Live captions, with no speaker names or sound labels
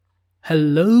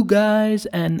Hello, guys,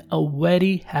 and a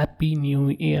very happy new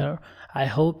year. I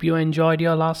hope you enjoyed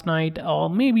your last night, or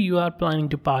maybe you are planning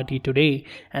to party today.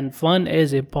 And fun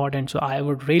is important, so I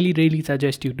would really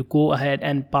suggest you to go ahead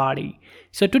and party.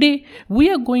 So, today we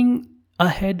are going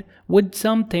ahead with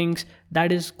some things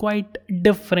that is quite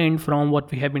different from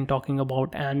what we have been talking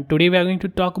about. And today we are going to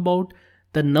talk about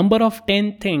the number of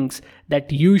 10 things that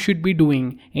you should be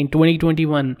doing in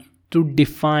 2021 to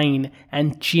define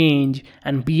and change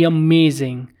and be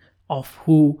amazing of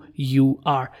who you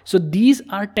are. So these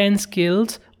are 10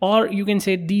 skills, or you can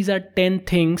say these are 10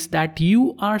 things that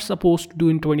you are supposed to do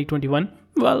in 2021.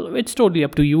 Well, it's totally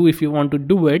up to you if you want to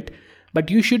do it, but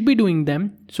you should be doing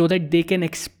them so that they can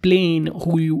explain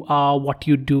who you are, what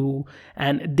you do,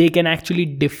 and they can actually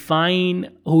define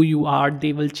who you are.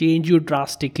 They will change you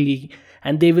drastically,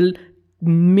 and they will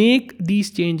make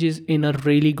these changes in a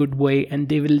really good way, and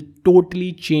they will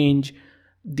totally change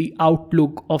the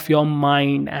outlook of your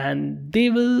mind, and they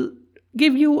will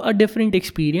give you a different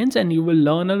experience, and you will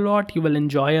learn a lot, you will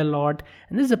enjoy a lot,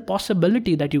 and there's a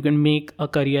possibility that you can make a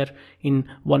career in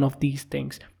one of these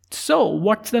things. So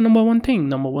what's the number one thing?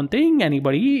 Number one thing,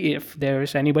 anybody, if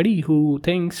there's anybody who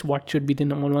thinks what should be the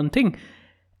number one thing,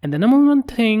 and the number one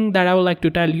thing that I would like to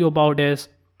tell you about is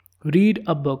read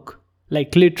a book.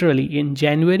 Like literally in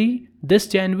this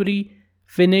January,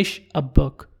 finish a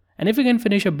book. And if you can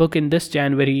finish a book in this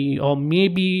January, or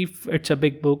maybe if it's a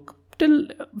big book till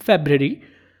February,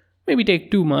 maybe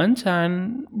take 2 months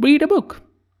and read a book.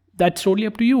 That's totally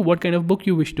up to you what kind of book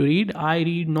you wish to read. I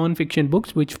read non-fiction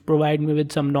books which provide me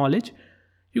with some knowledge.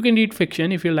 You can read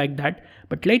fiction if you like that.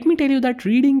 But let me tell you that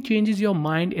reading changes your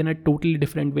mind in a totally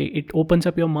different way. It opens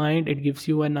up your mind. It gives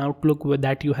you an outlook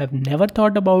that you have never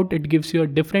thought about. It gives you a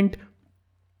different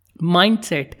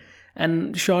mindset,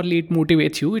 and surely it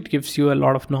motivates you. It gives you a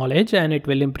lot of knowledge, and it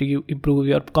will improve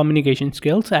your communication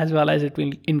skills, as well as it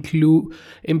will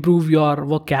improve your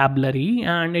vocabulary,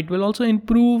 and it will also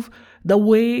improve the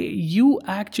way you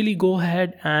actually go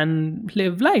ahead and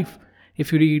live life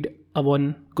if you read a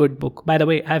one good book. By the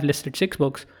way, I've listed 6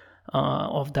 books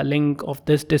of the link of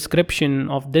this description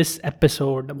of this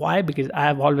episode. Why? Because I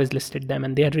have always listed them,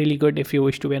 and they are really good if you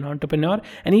wish to be an entrepreneur.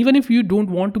 And even if you don't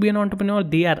want to be an entrepreneur,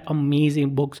 they are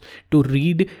amazing books to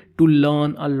read, to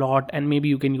learn a lot, and maybe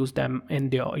you can use them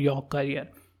in your career.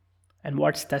 And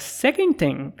what's the second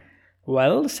thing?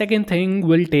 Well, second thing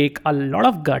will take a lot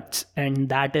of guts, and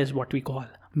that is what we call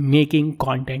making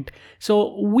content.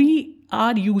 So we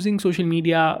are using social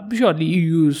media. Surely you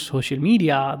use social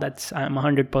media. That's, I'm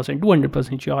 100%,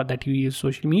 200% sure that you use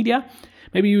social media.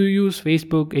 Maybe you use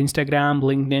Facebook, Instagram,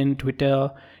 LinkedIn,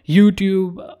 Twitter,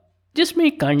 YouTube. Just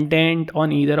make content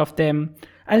on either of them.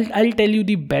 I'll tell you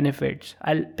the benefits.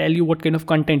 I'll tell you what kind of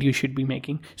content you should be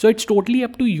making. So it's totally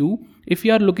up to you. If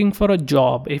you are looking for a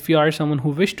job, if you are someone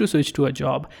who wishes to switch to a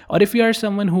job, or if you are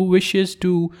someone who wishes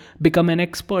to become an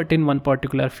expert in one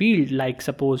particular field, like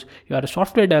suppose you are a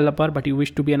software developer but you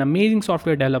wish to be an amazing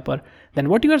software developer, then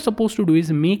what you are supposed to do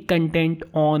is make content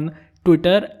on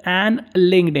Twitter and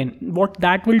LinkedIn. What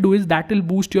that will do is that will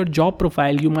boost your job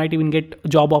profile. You might even get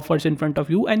job offers in front of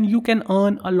you, and you can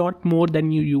earn a lot more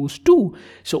than you used to.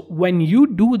 So when you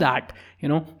do that,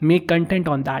 make content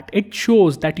on that, it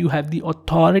shows that you have the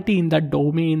authority in that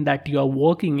domain that you are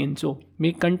working in. So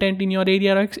make content in your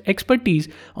area of expertise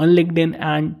on LinkedIn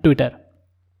and Twitter.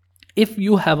 If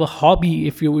you have a hobby,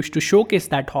 if you wish to showcase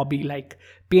that hobby, like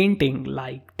painting,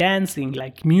 like dancing,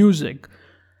 like music,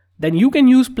 then you can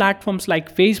use platforms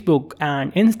like Facebook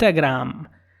and Instagram,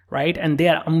 right? And they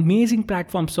are amazing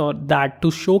platforms for that, to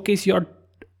showcase your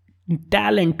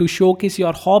talent, to showcase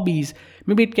your hobbies.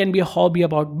 Maybe it can be a hobby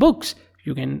about books.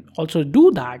 You can also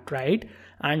do that, right?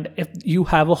 And if you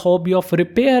have a hobby of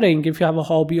repairing, if you have a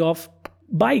hobby of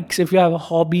bikes, if you have a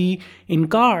hobby in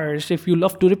cars, if you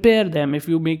love to repair them, if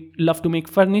you love to make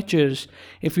furnitures,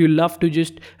 if you love to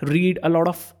just read a lot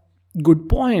of good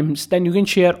poems, then you can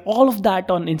share all of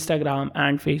that on Instagram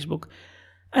and Facebook.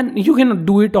 And you can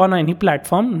do it on any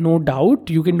platform, no doubt.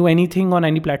 You can do anything on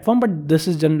any platform, but this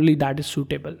is generally that is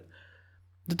suitable.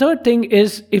 The third thing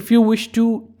is, if you wish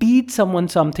to teach someone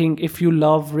something, if you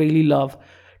really love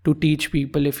to teach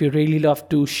people, if you really love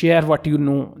to share what you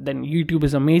know, then YouTube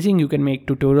is amazing. You can make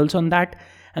tutorials on that.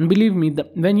 And believe me,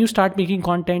 when you start making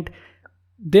content,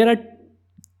 there are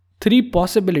 3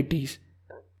 possibilities.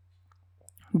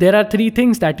 There are 3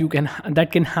 things that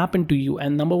can happen to you.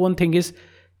 And number one thing is,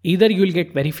 either you will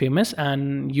get very famous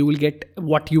and you will get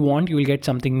what you want, you will get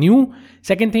something new.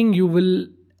 Second thing, you will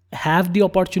have the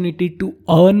opportunity to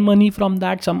earn money from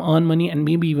that, and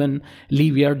maybe even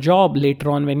leave your job later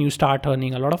on when you start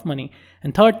earning a lot of money.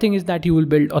 And third thing is that you will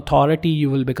build authority, you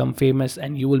will become famous,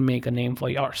 and you will make a name for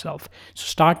yourself. So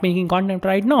start making content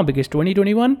right now, because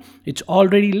 2021, it's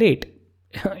already late.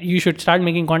 You should start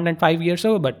making content 5 years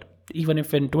ago, but even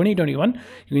if in 2021,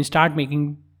 you can start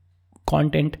making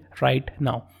content right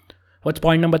now. What's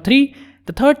point number 3?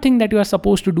 The third thing that you are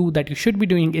supposed to do, that you should be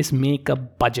doing, is make a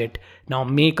budget. Now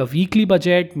make a weekly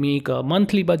budget, make a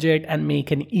monthly budget, and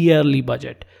make an yearly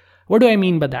budget. What do I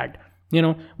mean by that?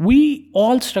 We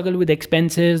all struggle with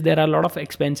expenses. There are a lot of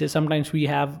expenses. Sometimes we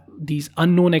have these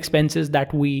unknown expenses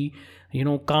that we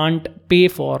can't pay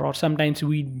for, or sometimes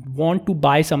we want to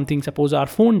buy something. Suppose our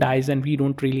phone dies and we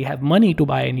don't really have money to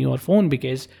buy a newer phone,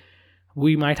 because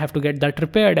we might have to get that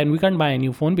repaired, and we can't buy a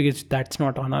new phone because that's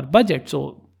not on our budget.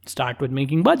 So start with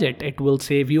making budget. It will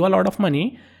save you a lot of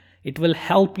money. It will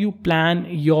help you plan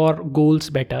your goals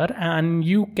better, and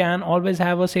you can always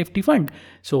have a safety fund.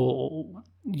 So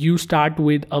you start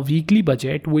with a weekly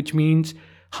budget, which means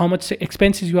how much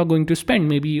expenses you are going to spend.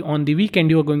 Maybe on the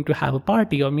weekend you are going to have a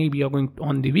party, or maybe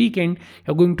on the weekend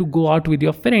you're going to go out with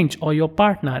your friends or your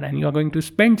partner, and you are going to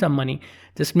spend some money.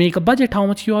 Just make a budget how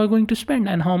much you are going to spend,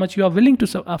 and how much you are willing to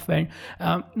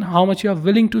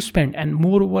spend, and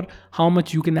moreover how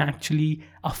much you can actually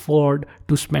afford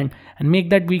to spend. And make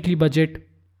that weekly budget,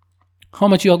 how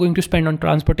much you are going to spend on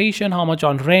transportation, how much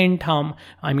on rent,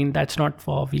 that's not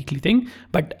for a weekly thing,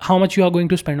 but how much you are going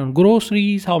to spend on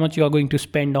groceries, how much you are going to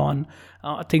spend on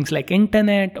things like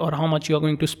internet, or how much you are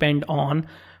going to spend on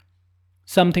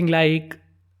something like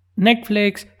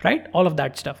Netflix, right? All of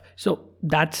that stuff. So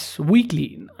that's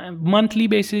weekly. Monthly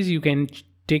basis, you can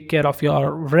take care of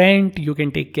your rent, you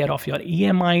can take care of your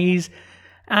EMIs,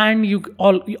 and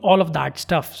all of that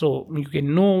stuff. So you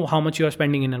can know how much you are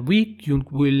spending in a week, you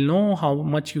will know how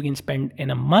much you can spend in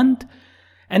a month,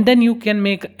 and then you can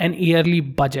make an yearly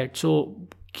budget. So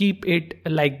keep it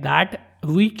like that: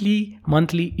 weekly,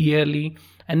 monthly, yearly,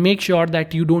 and make sure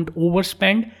that you don't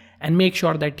overspend, and make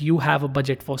sure that you have a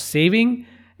budget for saving.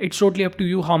 It's totally up to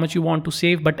you how much you want to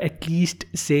save, but at least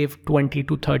save 20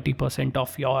 to 30%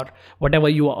 of your whatever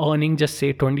you are earning. Just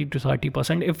say 20 to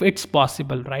 30% if it's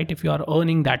possible, right? If you are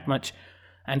earning that much.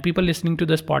 And people listening to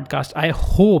this podcast, I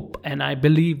hope and I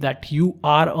believe that you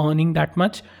are earning that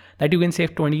much, that you can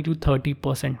save 20 to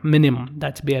 30% minimum.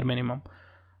 That's bare minimum.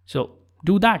 So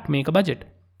do that, make a budget.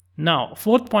 Now,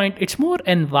 fourth point, it's more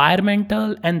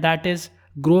environmental, and that is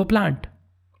grow a plant.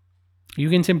 You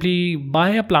can simply buy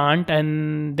a plant,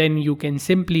 and then you can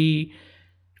simply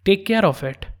take care of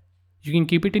it. You can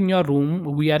keep it in your room.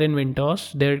 We are in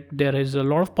winters. There is a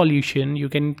lot of pollution. You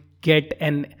can get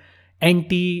an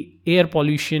anti-air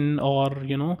pollution or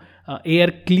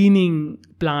air cleaning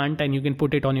plant, and you can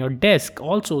put it on your desk.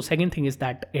 Also, second thing is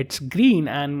that it's green,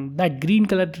 and that green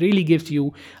color really gives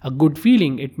you a good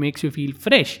feeling. It makes you feel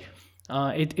fresh.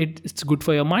 It's good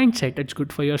for your mindset, it's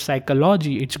good for your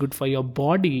psychology, it's good for your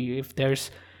body. If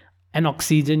there's an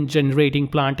oxygen generating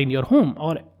plant in your home,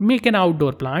 or make an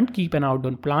outdoor plant, keep an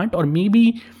outdoor plant, or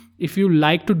maybe if you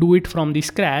like to do it from the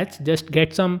scratch, just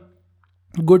get some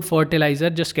good fertilizer,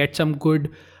 just get some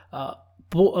good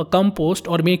compost,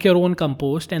 or make your own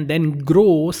compost, and then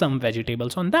grow some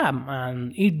vegetables on them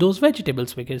and eat those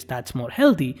vegetables, because that's more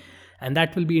healthy. And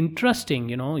that will be interesting.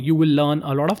 You will learn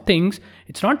a lot of things.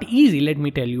 It's not easy, let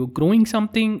me tell you. Growing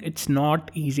something, it's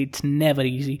not easy. It's never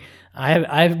easy.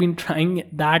 I've been trying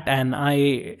that, and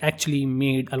I actually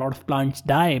made a lot of plants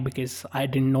die because I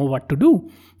didn't know what to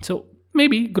do. So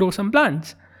maybe grow some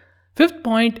plants. Fifth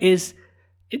point is,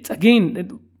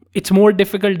 it's more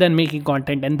difficult than making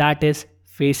content, and that is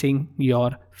facing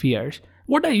your fears.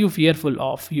 What are you fearful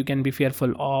of? You can be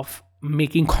fearful of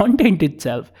making content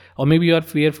itself, or maybe you are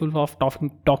fearful of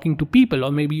talking to people,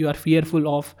 or maybe you are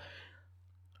fearful of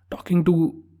talking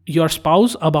to your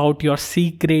spouse about your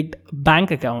secret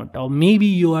bank account, or maybe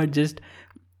you are just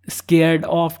scared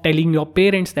of telling your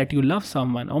parents that you love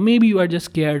someone, or maybe you are just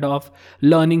scared of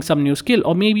learning some new skill,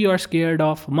 or maybe you are scared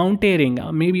of mountaineering,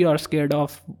 or maybe you are scared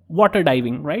of water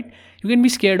diving, right? You can be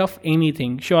scared of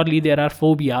anything. Surely there are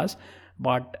phobias,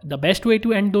 but the best way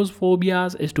to end those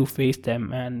phobias is to face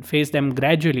them, and face them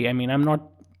gradually.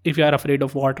 If you are afraid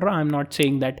of water, I'm not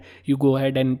saying that you go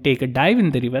ahead and take a dive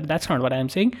in the river. That's not what I'm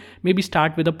saying. Maybe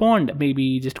start with a pond.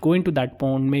 Maybe just go into that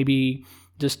pond. Maybe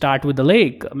just start with the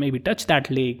lake. Maybe touch that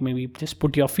lake. Maybe just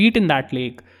put your feet in that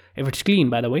lake, if it's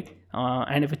clean, by the way,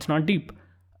 and if it's not deep.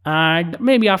 And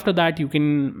maybe after that, you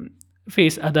can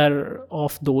face other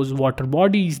of those water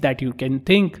bodies that you can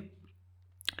think.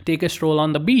 Take a stroll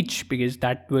on the beach, because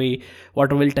that way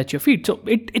water will touch your feet. So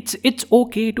it's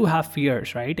okay to have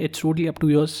fears, right? It's totally up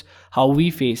to us how we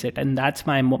face it, and that's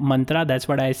my mantra. That's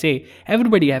what I say.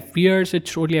 Everybody have fears.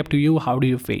 It's totally up to you. How do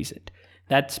you face it?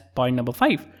 That's point number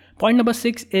 5. Point number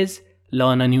 6 is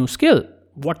learn a new skill.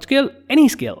 What skill? Any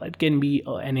skill. It can be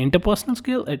an interpersonal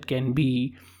skill, it can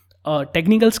be a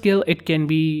technical skill, it can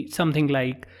be something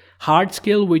like hard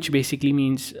skill, which basically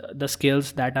means the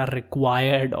skills that are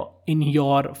required in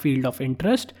your field of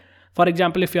interest. For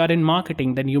example, if you are in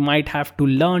marketing, then you might have to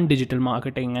learn digital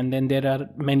marketing, and then there are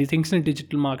many things in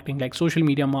digital marketing like social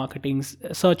media marketing,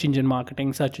 search engine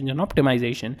marketing, search engine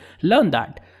optimization. Learn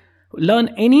that. Learn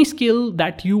any skill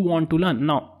that you want to learn.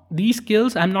 Now, these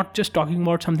skills, I'm not just talking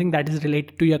about something that is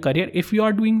related to your career. If you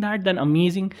are doing that, then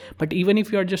amazing. But even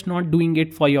if you are just not doing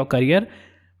it for your career,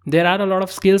 there are a lot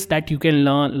of skills that you can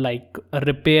learn, like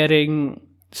repairing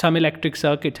some electric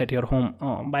circuits at your home.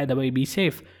 By the way, be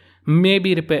safe.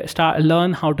 Maybe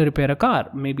learn how to repair a car.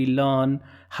 Maybe learn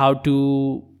how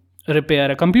to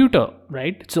repair a computer,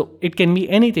 right? So it can be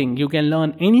anything. You can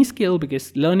learn any skill,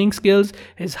 because learning skills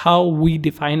is how we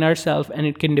define ourselves, and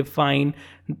it can define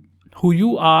who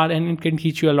you are, and it can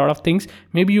teach you a lot of things.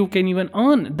 Maybe you can even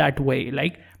earn that way.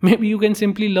 Like maybe you can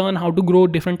simply learn how to grow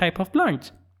different type of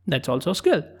plants. That's also a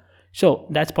skill. So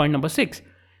that's point number 6.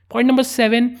 Point number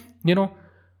 7,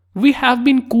 we have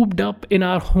been cooped up in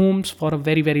our homes for a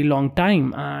very, very long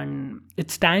time, and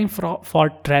it's time for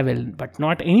travel, but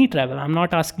not any travel. I'm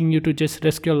not asking you to just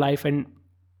risk your life and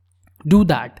do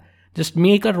that. Just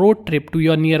make a road trip to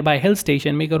your nearby hill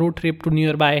station, make a road trip to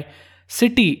nearby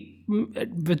city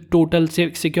with total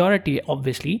security.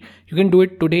 Obviously, you can do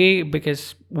it today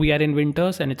because we are in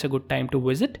winters and it's a good time to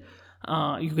visit.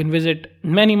 You can visit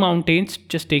many mountains.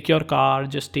 Just take your car,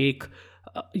 just take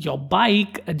your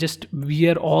bike, just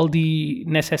wear all the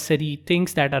necessary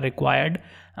things that are required,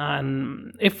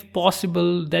 and if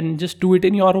possible, then just do it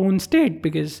in your own state,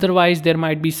 because otherwise there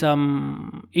might be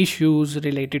some issues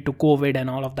related to COVID and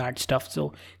all of that stuff.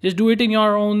 So just do it in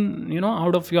your own,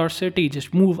 out of your city.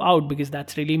 Just move out, because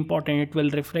that's really important. It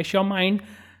will refresh your mind.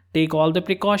 Take all the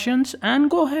precautions and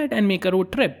go ahead and make a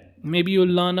road trip. Maybe you'll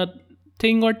learn a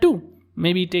thing or two.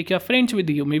 Maybe take your friends with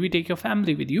you, maybe take your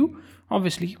family with you,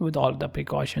 obviously with all the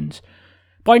precautions.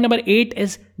 Point number 8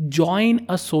 is join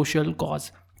a social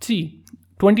cause. See,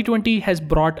 2020 has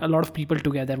brought a lot of people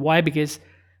together. Why? Because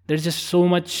there's just so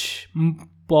much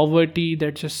poverty,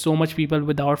 there's just so much people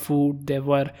without food, there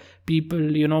were people,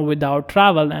 without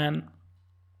travel, and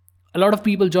a lot of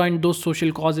people joined those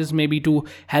social causes, maybe to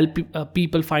help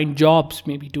people find jobs,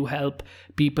 maybe to help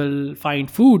people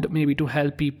find food, maybe to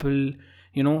help people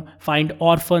find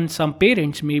orphans, some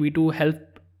parents, maybe to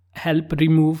help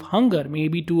remove hunger,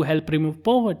 maybe to help remove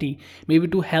poverty, maybe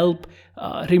to help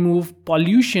remove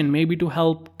pollution, maybe to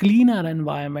help clean our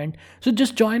environment. So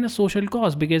just join a social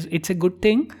cause, because it's a good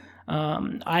thing.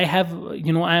 I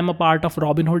am a part of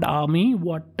Robin Hood Army.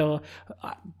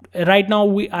 Right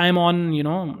now I am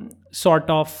on,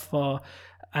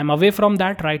 I'm away from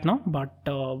that right now, but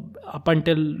up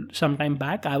until some time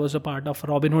back, I was a part of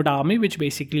Robin Hood Army, which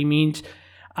basically means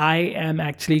I am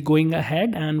actually going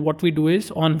ahead, and what we do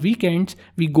is on weekends,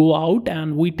 we go out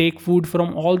and we take food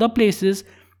from all the places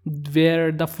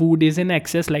where the food is in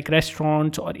excess, like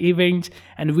restaurants or events,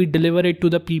 and we deliver it to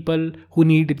the people who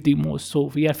need it the most. So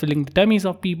we are filling the tummies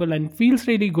of people, and it feels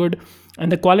really good.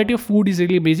 And the quality of food is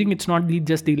really amazing. It's not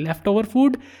just the leftover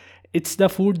food. It's the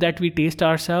food that we taste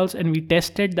ourselves, and we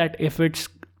tested that if it's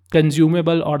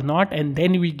consumable or not, and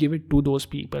then we give it to those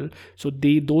people. So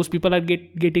those people are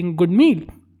getting good meal.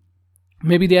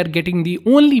 Maybe they are getting the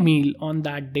only meal on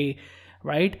that day,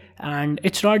 right? And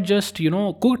it's not just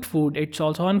cooked food, it's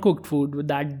also uncooked food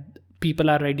that people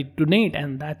are ready to donate,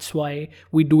 and that's why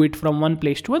we do it from one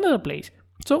place to another place.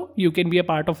 So you can be a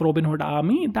part of Robin Hood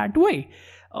Army that way,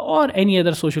 or any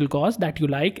other social cause that you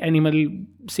like. Animal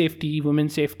safety,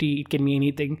 women's safety, it can be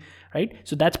anything, right?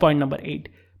 So that's point number 8.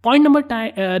 Point number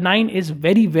 9 is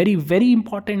very, very, very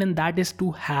important, and that is to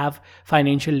have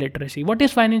financial literacy. What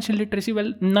is financial literacy?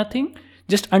 Well, nothing.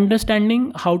 Just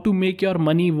understanding how to make your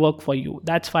money work for you.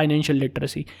 That's financial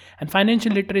literacy. And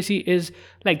financial literacy is,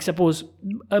 like, suppose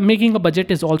making a budget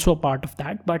is also a part of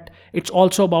that, but it's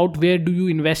also about where do you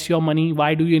invest your money,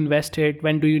 why do you invest it,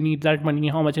 when do you need that money,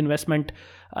 how much investment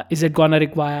is it gonna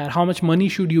require, how much money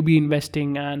should you be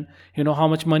investing, and how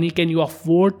much money can you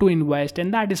afford to invest.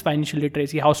 And that is financial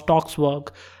literacy. How stocks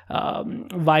work,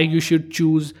 why you should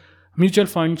choose mutual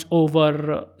funds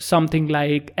over something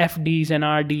like FDs and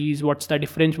RDs. What's the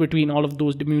difference between all of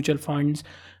those mutual funds?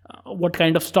 What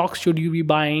kind of stocks should you be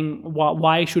buying?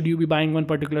 Why should you be buying one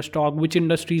particular stock? Which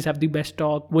industries have the best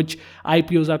stock? Which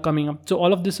IPOs are coming up? So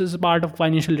all of this is part of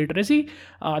financial literacy.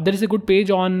 There is a good page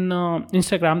on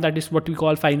Instagram that is what we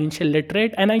call Financial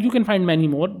Literate, and you can find many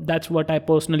more. That's what I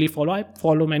personally follow. I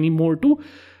follow many more too.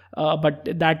 but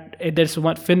that there's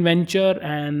one FinVenture,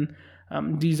 and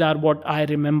these are what I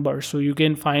remember. So you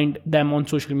can find them on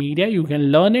social media, you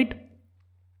can learn it.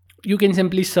 You can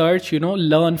simply search,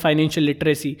 learn financial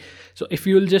literacy. So if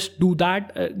you will just do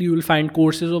that, you will find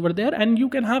courses over there, and you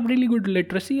can have really good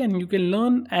literacy, and you can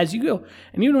learn as you go.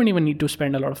 And you don't even need to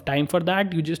spend a lot of time for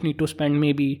that. You just need to spend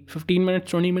maybe 15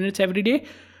 minutes, 20 minutes every day,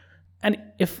 and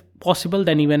if possible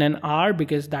then even an hour,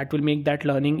 because that will make that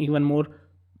learning even more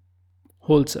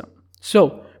wholesome.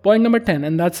 So point number 10,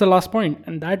 and that's the last point,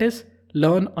 and that is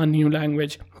learn a new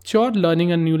language. Sure,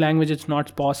 learning a new language is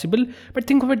not possible, but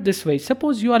think of it this way.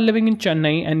 Suppose you are living in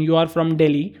Chennai and you are from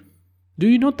Delhi. Do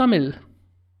you know Tamil?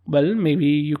 Well, maybe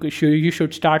you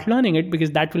should start learning it,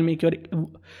 because that will make your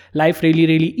life really,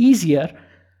 really easier,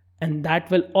 and that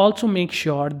will also make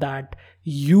sure that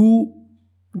you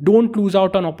don't lose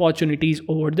out on opportunities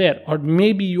over there. Or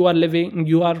maybe you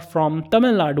are from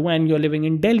Tamil Nadu and you're living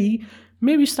in Delhi.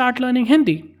 Maybe start learning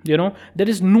Hindi. There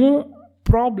is no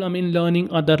problem in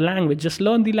learning other language. Just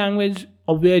learn the language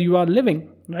of where you are living,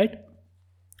 right?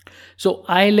 So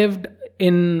I lived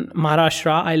in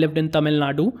Maharashtra, I lived in Tamil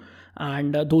Nadu,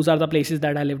 and those are the places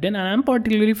that I lived in. And I'm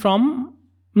particularly from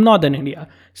northern India.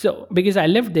 So because I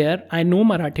lived there, I know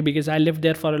Marathi because I lived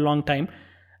there for a long time.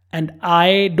 And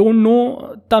I don't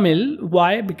know Tamil.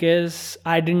 Why? Because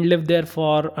I didn't live there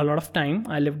for a lot of time.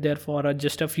 I lived there for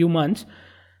just a few months,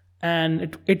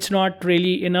 and it's not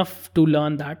really enough to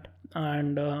learn that.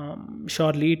 And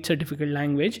surely it's a difficult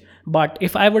language. But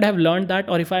if I would have learned that,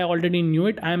 or if I already knew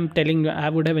it, I'm telling you, I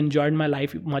would have enjoyed my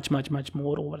life much, much, much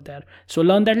more over there. So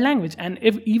learn that language. And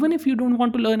even if you don't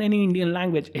want to learn any Indian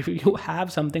language, if you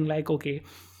have something like, okay,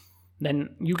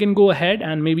 then you can go ahead,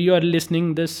 and maybe you are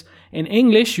listening this in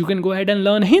English, you can go ahead and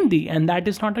learn Hindi, and that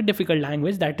is not a difficult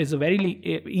language. That is a very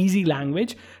easy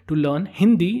language to learn.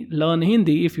 Learn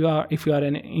Hindi if you are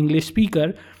an English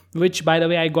speaker, which, by the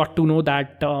way, I got to know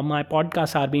that my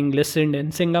podcasts are being listened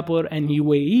in Singapore and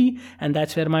UAE, and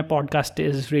that's where my podcast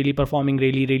is really performing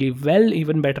really, really well,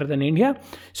 even better than India.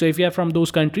 So if you are from those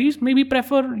countries, maybe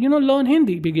prefer, learn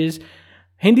Hindi, because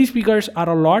Hindi speakers are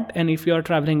a lot, and if you are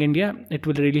traveling India, it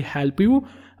will really help you.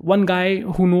 One guy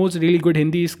who knows really good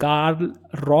Hindi is Carl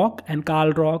Rock, and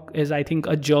Carl Rock is, I think,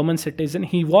 a German citizen.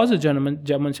 He was a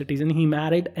German citizen. He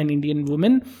married an Indian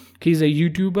woman. He's a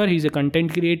YouTuber. He's a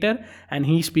content creator, and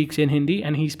he speaks in Hindi,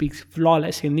 and he speaks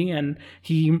flawless Hindi, and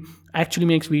he actually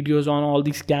makes videos on all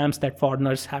these scams that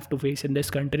foreigners have to face in this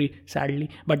country,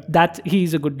 sadly. But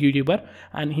he's a good YouTuber,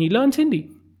 and he learns Hindi.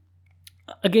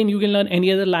 Again, you can learn any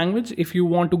other language. If you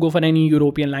want to go for any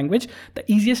European language, the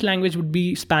easiest language would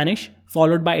be Spanish,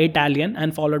 followed by Italian,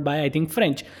 and followed by, I think,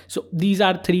 French. So these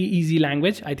are three easy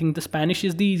language. I think the Spanish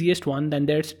is the easiest one, then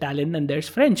there's Italian, then there's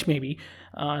French, maybe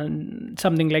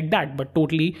something like that. But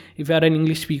totally, if you are an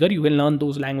English speaker, you will learn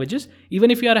those languages.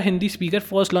 Even if you are a Hindi speaker,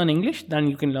 first learn English, then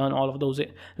you can learn all of those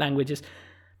languages.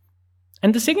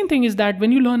 And the second thing is that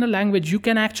when you learn a language, you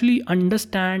can actually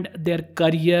understand their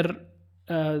career,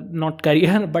 not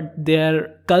career, but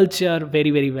their culture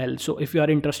very, very well. So if you are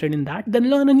interested in that, then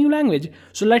learn a new language.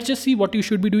 So let's just see what you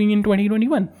should be doing in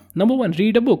 2021. Number 1,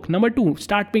 read a book. Number 2,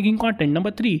 start making content.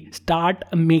 Number 3, start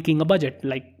making a budget.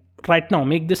 Like right now,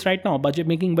 make this right now.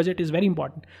 Making budget is very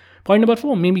important. Point number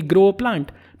 4, maybe grow a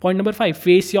plant. Point number 5,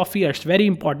 face your fears. Very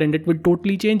important. It will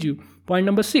totally change you. Point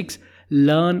number 6,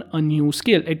 learn a new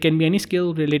skill. It can be any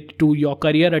skill related to your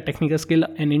career, a technical skill,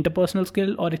 an interpersonal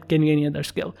skill, or it can be any other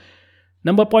skill.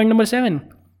 Point number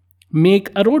 7, make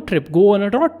a road trip. Go on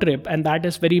a road trip. And that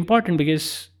is very important,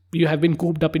 because you have been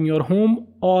cooped up in your home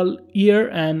all year,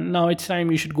 and now it's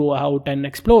time you should go out and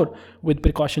explore, with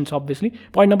precautions, obviously.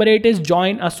 Point number 8 is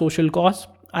join a social cause.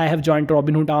 I have joined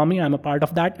Robin Hood Army. I'm a part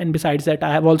of that. And besides that,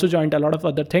 I have also joined a lot of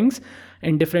other things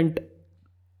in different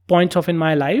points of in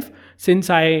my life. Since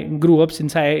I grew up,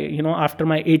 after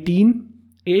my 18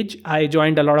 age, I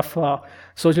joined a lot of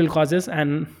social causes,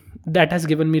 and that has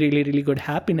given me really, really good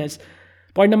happiness.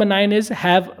 Point number 9 is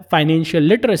have financial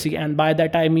literacy. And by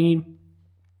that, I mean,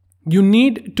 you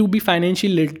need to be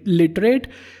financially literate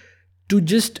to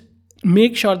just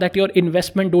make sure that your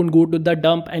investment don't go to the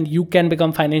dump, and you can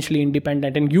become financially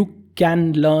independent, and you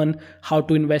can learn how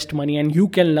to invest money, and you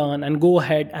can learn and go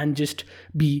ahead and just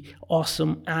be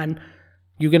awesome. And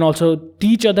you can also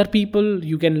teach other people.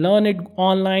 You can learn it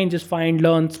online. Just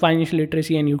learn financial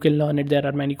literacy, and you can learn it. There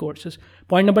are many courses.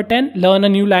 Point number 10, learn a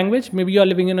new language. Maybe you are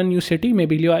living in a new city.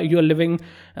 Maybe you are living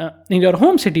in your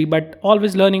home city, but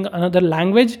always learning another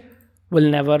language will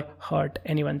never hurt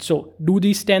anyone. So do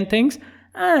these 10 things,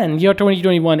 and your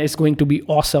 2021 is going to be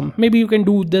awesome. Maybe you can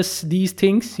do these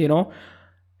things,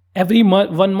 every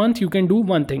month, 1 month you can do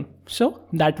one thing. So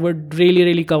that would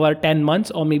really cover 10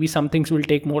 months, or maybe some things will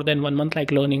take more than 1 month,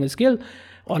 like learning a skill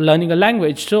or learning a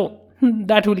language. So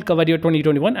that will cover your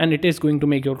 2021, and it is going to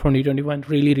make your 2021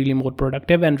 really more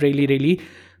productive, and really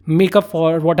make up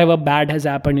for whatever bad has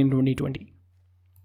happened in 2020.